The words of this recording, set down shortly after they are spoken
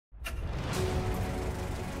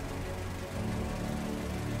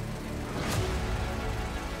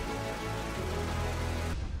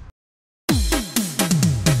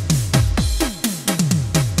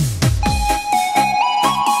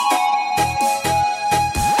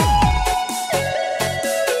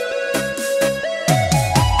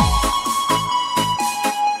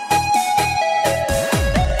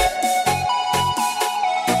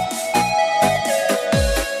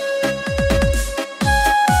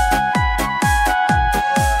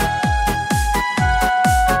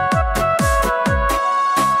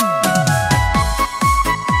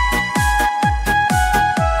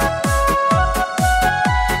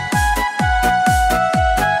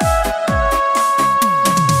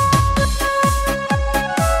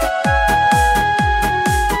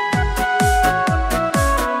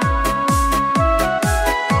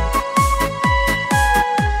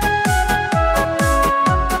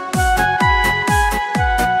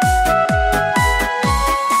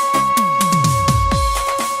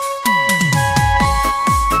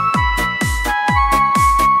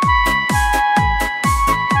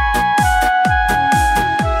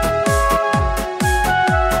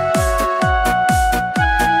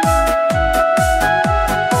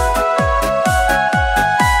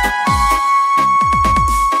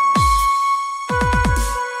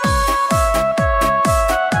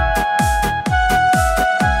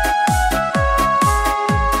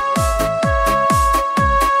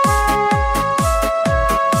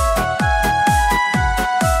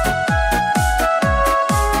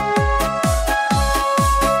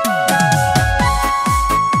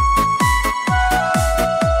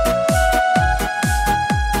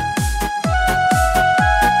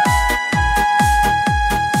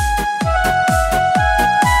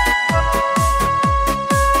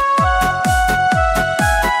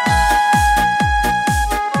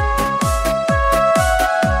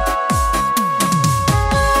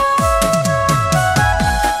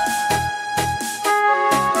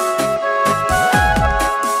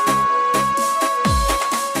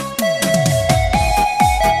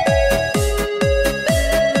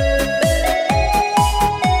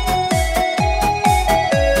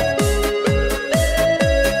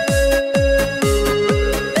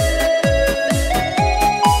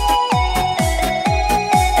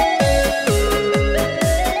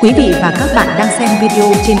Quý vị và các bạn đang xem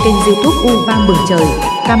video trên kênh YouTube U Vang Mừng Trời,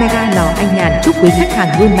 camera lò anh Nhàn. Chúc quý khách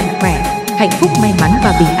hàng luôn mạnh khỏe, hạnh phúc, may mắn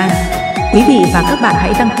và bình an. Quý vị và các bạn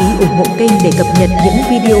hãy đăng ký ủng hộ kênh để cập nhật những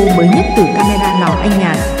video mới nhất từ camera lò anh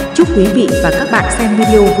Nhàn. Chúc quý vị và các bạn xem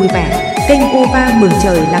video vui vẻ. Kênh U Vang Mừng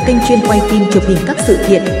Trời là kênh chuyên quay phim chụp hình các sự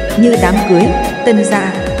kiện như đám cưới, tân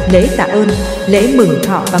gia, lễ tạ ơn, lễ mừng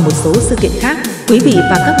thọ và một số sự kiện khác. Quý vị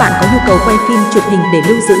và các bạn có nhu cầu quay phim chụp hình để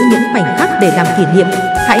lưu giữ những khoảnh khắc để làm kỷ niệm,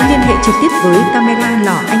 hãy liên hệ trực tiếp với camera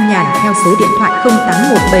lò anh Nhàn theo số điện thoại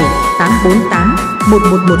 0817 848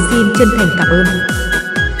 111. Xin chân thành cảm ơn.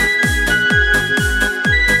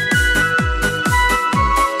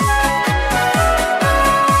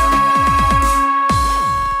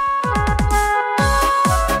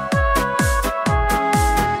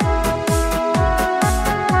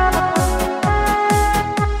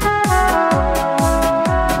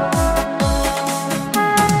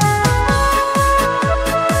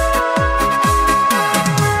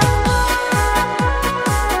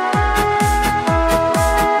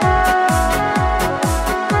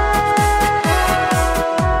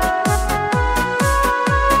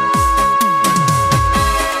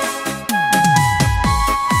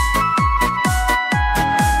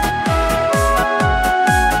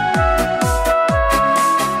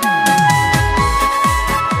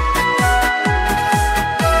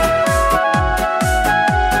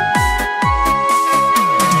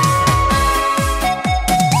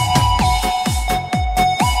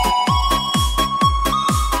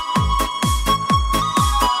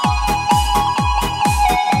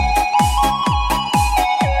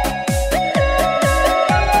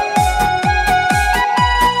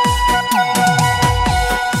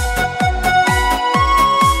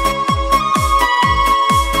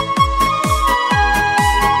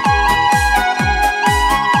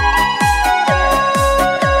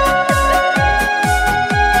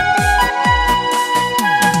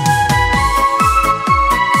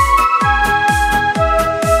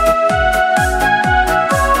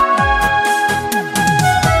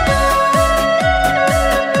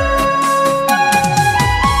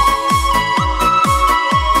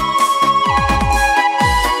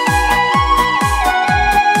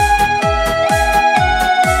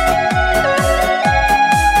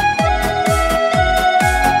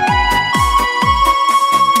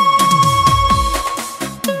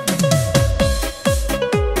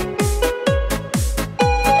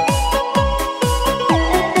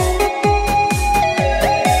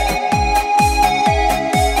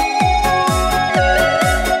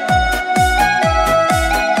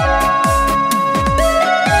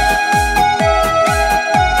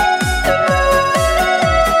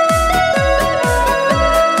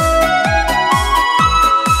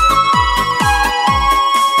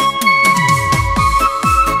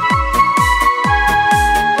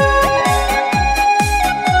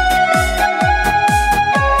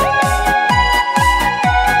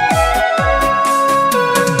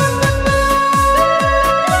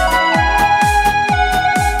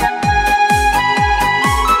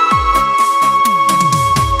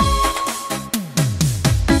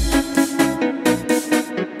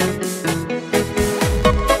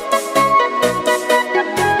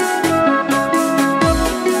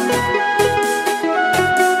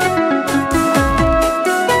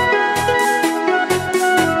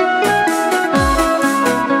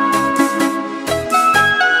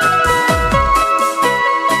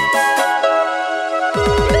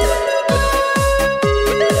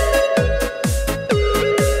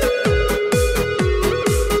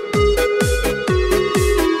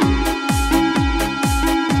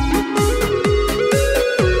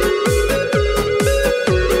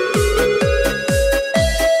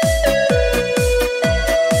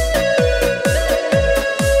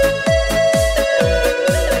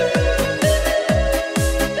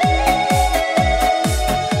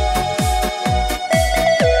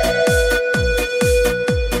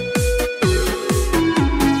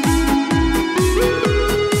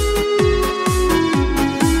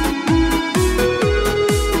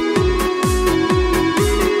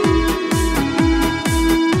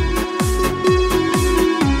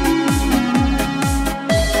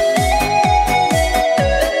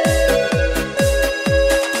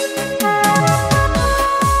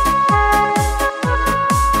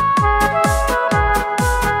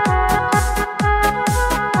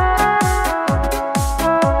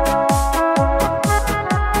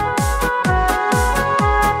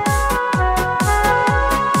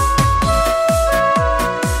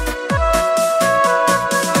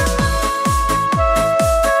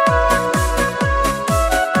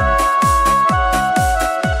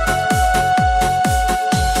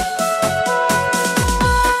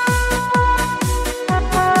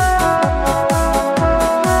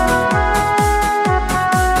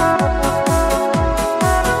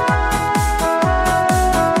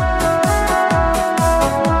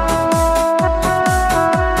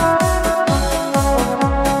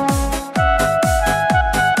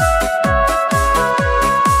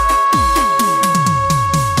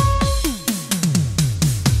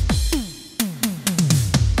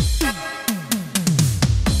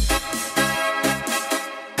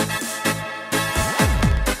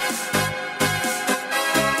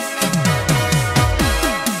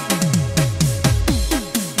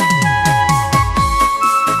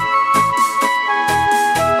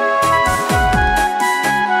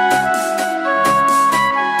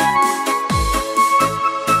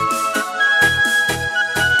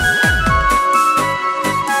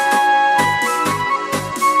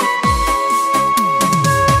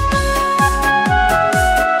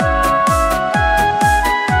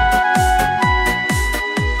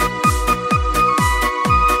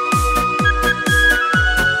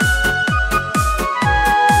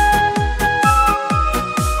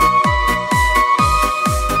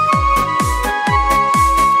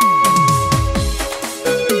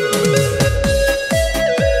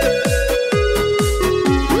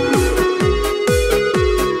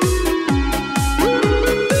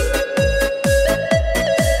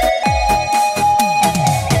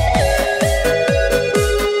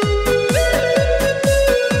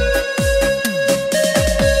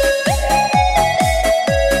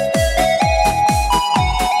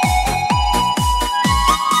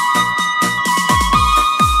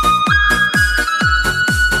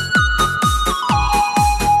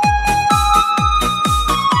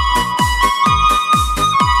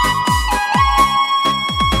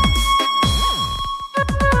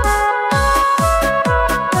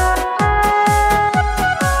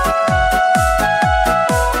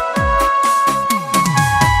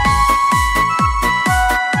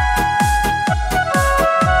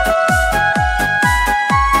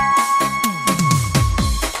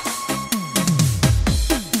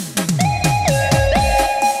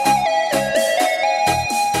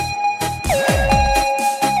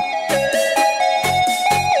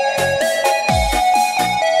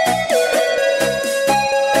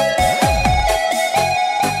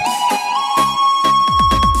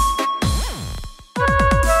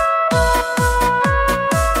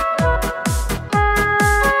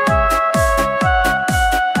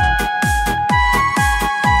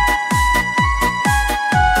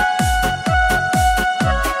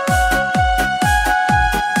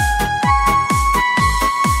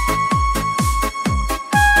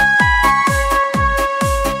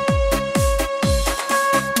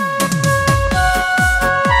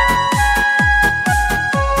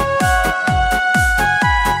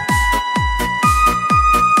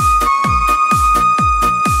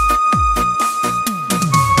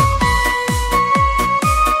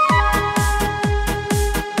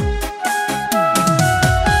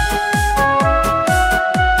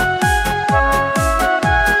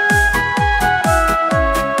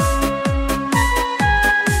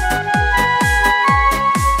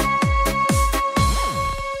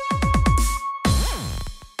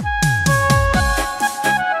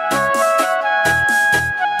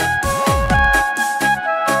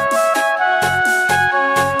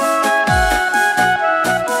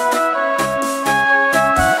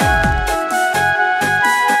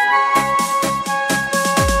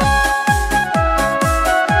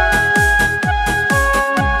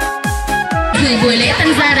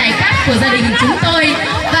 của gia đình chúng tôi.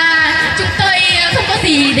 Và chúng tôi không có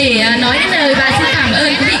gì để nói đến lời và xin cảm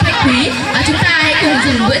ơn quý vị khách quý. Chúng ta hãy cùng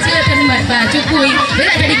dùng bữa trưa thân mật và chúc vui với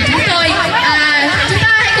lại gia đình chúng tôi. Chúng ta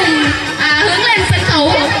hãy cùng hướng lên sân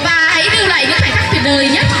khấu và hãy lưu lại những khoảnh khắc tuyệt vời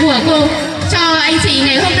nhất của cô cho anh chị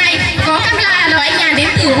ngày hôm nay. Có camera là anh nhà đến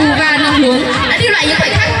từ Uva Nông Luống đã lưu lại những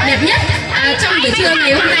khoảnh khắc đẹp nhất trong buổi trưa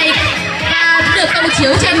ngày hôm nay và được công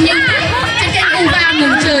chiếu trên kênh Uva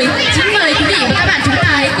Mừng Trời. Xin mời quý vị và các bạn chúng ta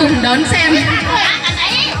hãy cùng đón xem.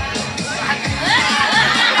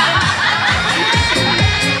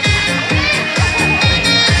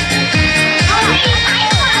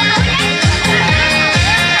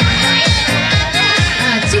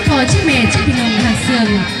 Chiếc phò chiếc mè chiếc bình hồng hạt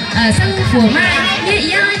sườn sang của mai nghe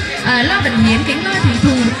ý ai lo vận hiến kính lo thủy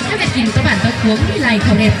thù các việt kìm có bản tao cuống lại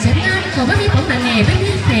khẩu đẹp chén ngon có bác mi bóng là nghề bác mi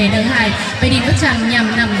phè đời hài bày đi có chẳng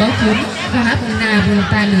nhằm nằm bó cuốn và hát vùng nà vùng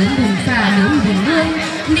tà nướng vùng phà nướng vùng hương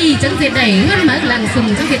đi chẳng diệt đẩy ngân mở làng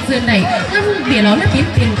sùng trong việt dương đẩy ngân bìa ló nó biến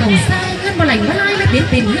tiền cầu sai ngân bao lành bao lai nó biến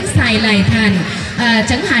tiền ngân xài lại thàn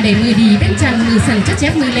chẳng hà để người đi bên chàng người sần chất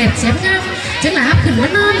chép người lẹp chép ngang chẳng là hấp khẩn nó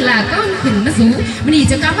non là con khẩn nó rú mình đi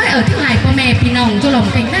chẳng có mấy ở thức lại qua mẹ pì nòng cho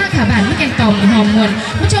lòng cánh đá khả bản nó kèn tòng hòm nguồn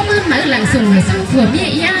nó cho hơn mở làng sùng là sang phùa mía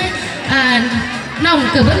ý ai nòng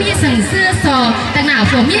cờ bữa mía sần xưa sò tàng nào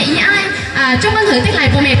phùa mía ý ai trong ơn hỡi thức lại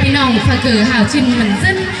qua mẹ pì nòng và cờ hào trình mình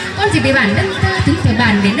dân con chỉ bị bản đơn ta tướng từ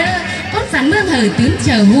bản đến đơ con sắn mương hở tướng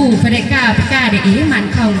chờ hù và đại ca để ý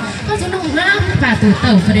màn không con số nông đó và từ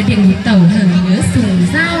tàu và để điện tàu hở nhớ sùng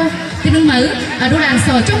dao từ nông mới ở đô làng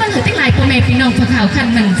sò trong ơn hỡi thức lại qua mẹ pì nòng và hào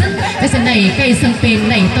khăn mình dân về sân đầy cây sân pền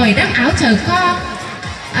đẩy tỏi đắp áo chờ kho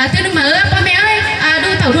từ nông mới qua mẹ ơi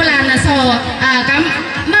đôi tàu đô làng là sò cắm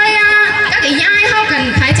mai các ý ai không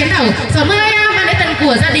cần khái chén đầu sò mai mang lễ tân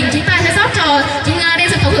của gia đình chúng ta sẽ rót cho chúng đến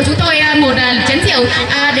sân khấu của chúng tôi một chén rượu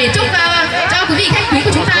để chúc cho quý vị khách quý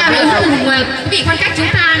của chúng ta và ủng hộ quý vị quan khách chúng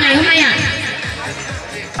ta ngày hôm nay ạ.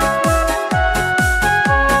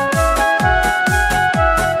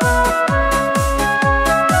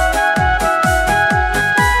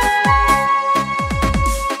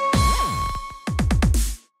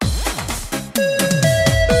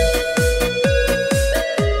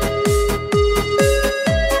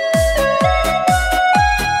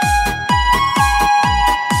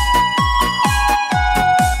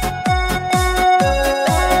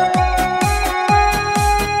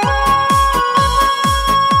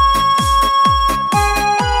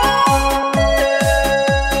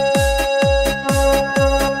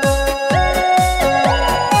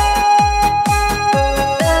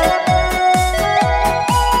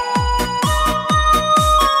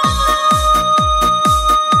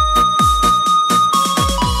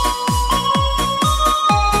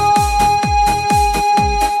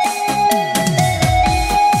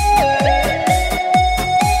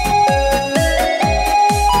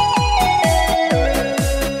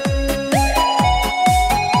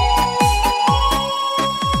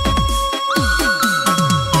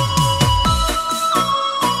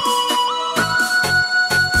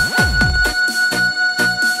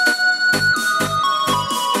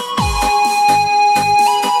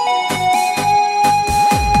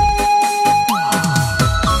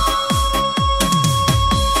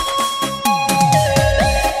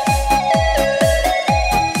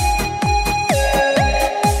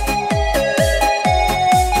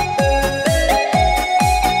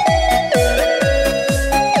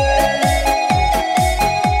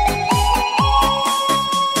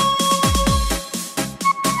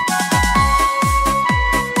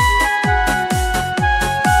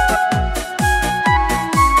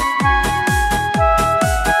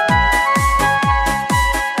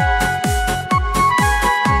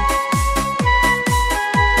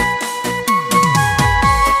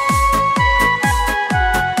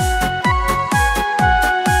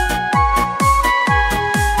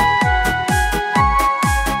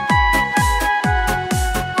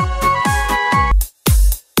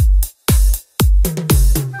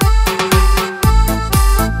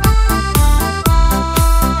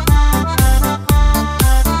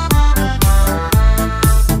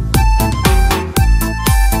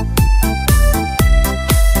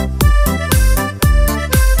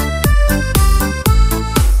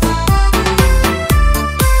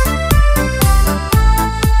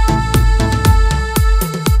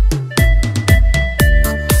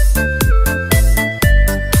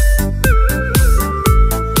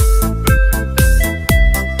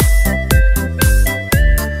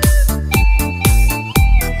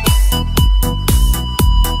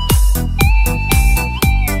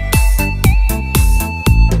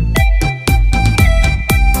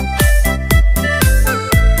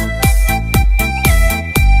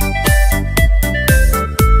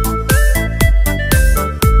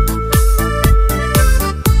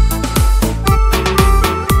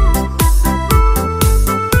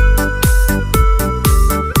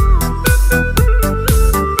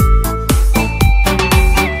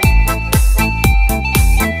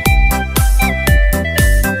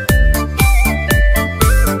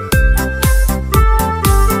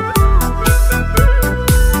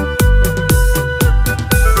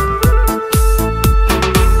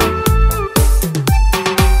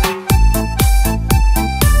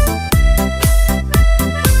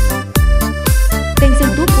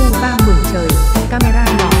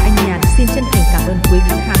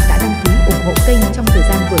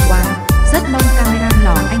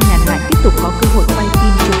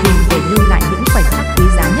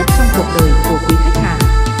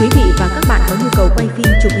 có nhu cầu quay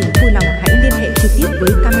phim chụp hình vui lòng hãy liên hệ trực tiếp với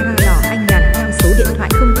camera lò anh nhàn theo số điện thoại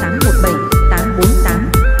 0817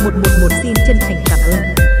 848 111. Xin chân thành cảm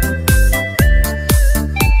ơn.